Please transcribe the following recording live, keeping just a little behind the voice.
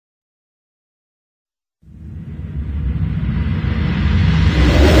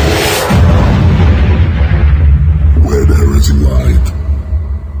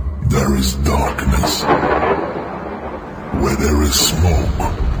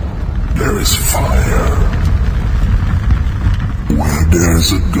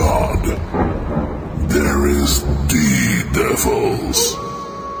is a god, there is the devils.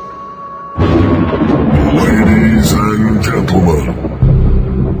 Ladies and gentlemen,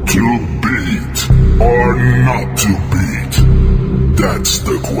 to beat or not to beat, that's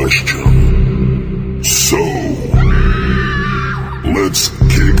the question. So, let's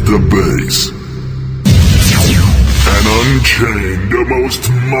kick the bass and unchain the most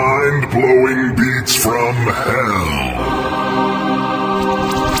mind-blowing beats from hell.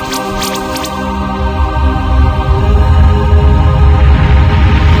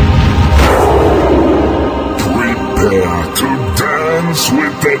 Prepare to dance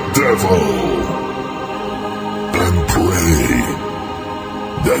with the devil and pray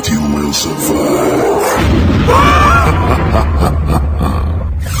that you will survive.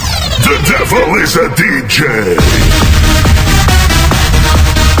 The devil is a DJ.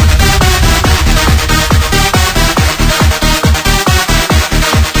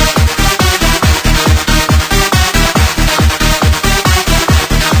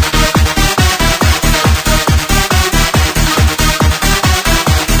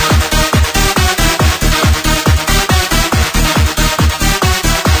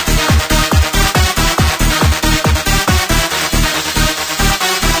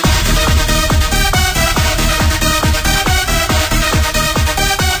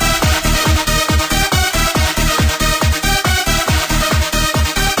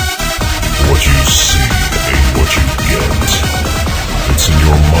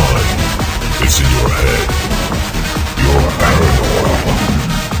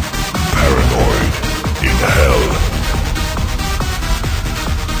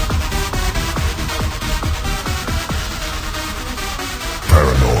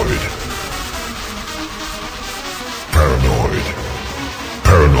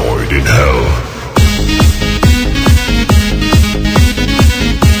 Paranoid in hell.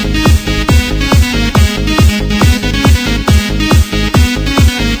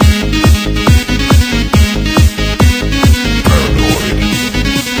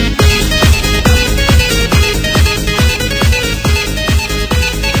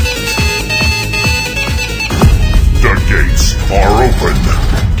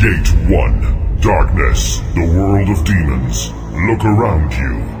 Gate 1, darkness, the world of demons. Look around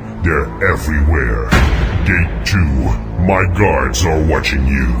you, they're everywhere. Gate 2, my guards are watching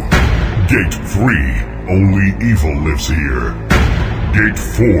you. Gate 3, only evil lives here. Gate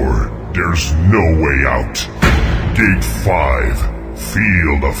 4, there's no way out. Gate 5,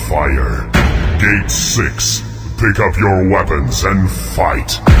 feel the fire. Gate 6, pick up your weapons and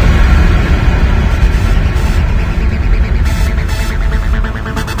fight.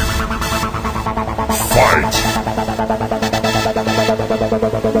 Fight!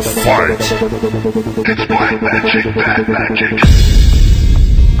 Fight! It's black magic, bad magic.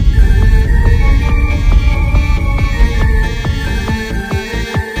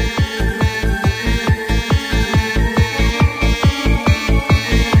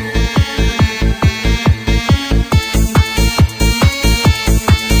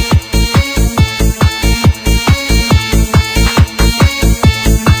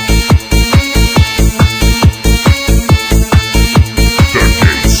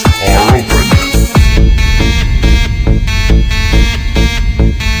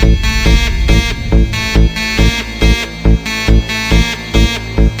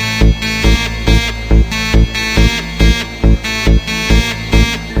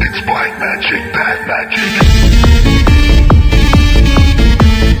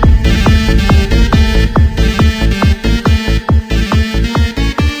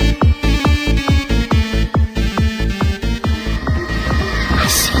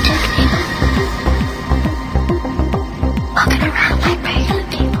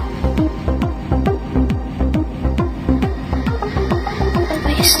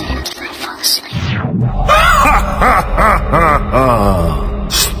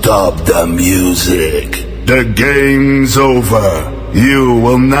 Stop the music. The game's over. You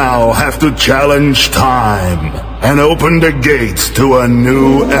will now have to challenge time and open the gates to a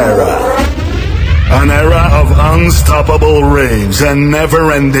new era. An era of unstoppable raves and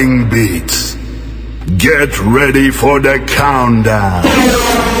never-ending beats. Get ready for the countdown.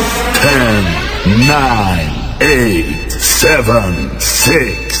 10, 9, 8, 7,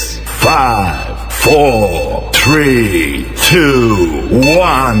 6, 5, 4, 3, 2,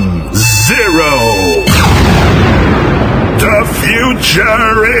 1, 0. The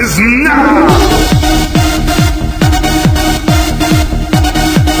future is now!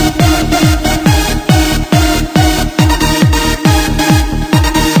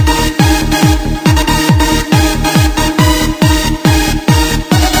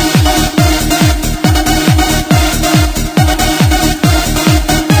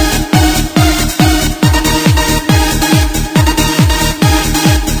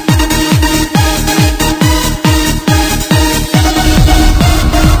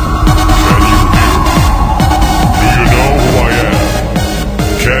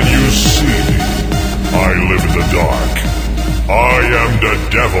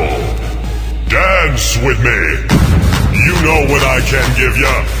 dance with me. You know what I can give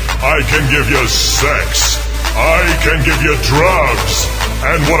you. I can give you sex. I can give you drugs.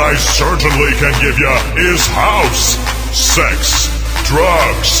 And what I certainly can give you is house. Sex,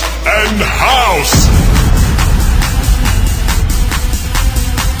 drugs, and house.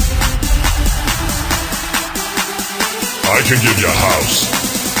 I can give you house.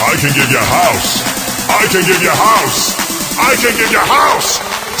 I can give you house. I can give you house. I can give you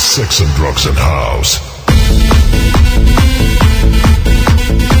house. Sex and drugs and house.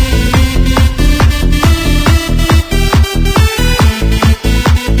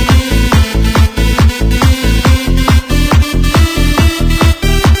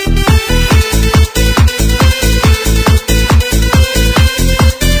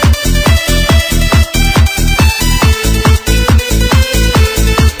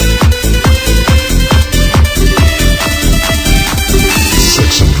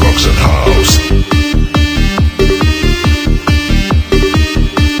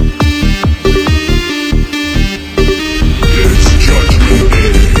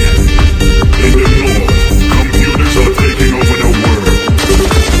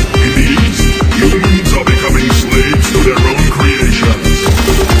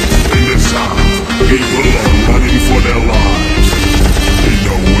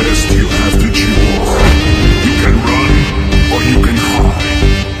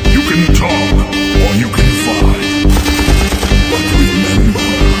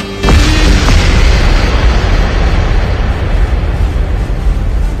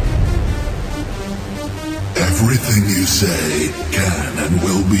 Everything you say can and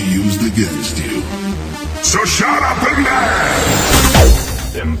will be used against you. So shut up and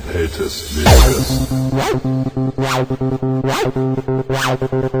dance! Impetus vicious.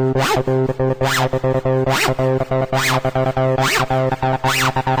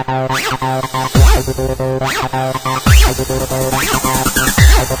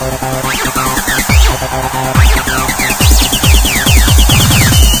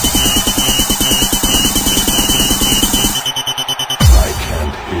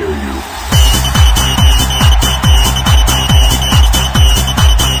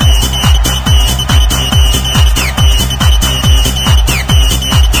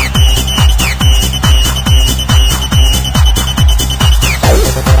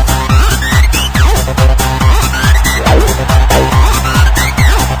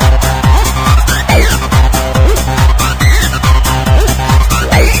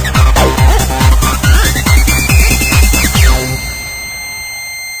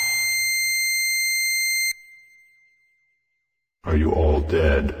 Are you all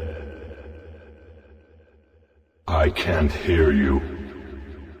dead? I can't hear you.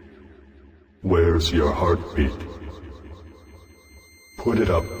 Where's your heartbeat? Put it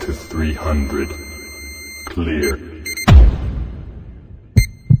up to 300. Clear.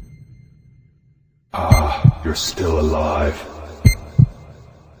 Ah, you're still alive.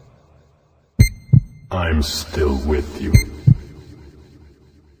 I'm still with you.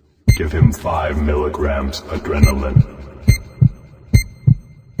 Give him 5 milligrams adrenaline.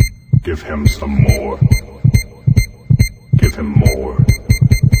 Give him some more. Give him more.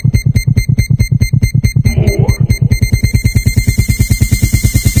 More.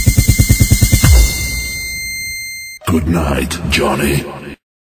 Good night, Johnny.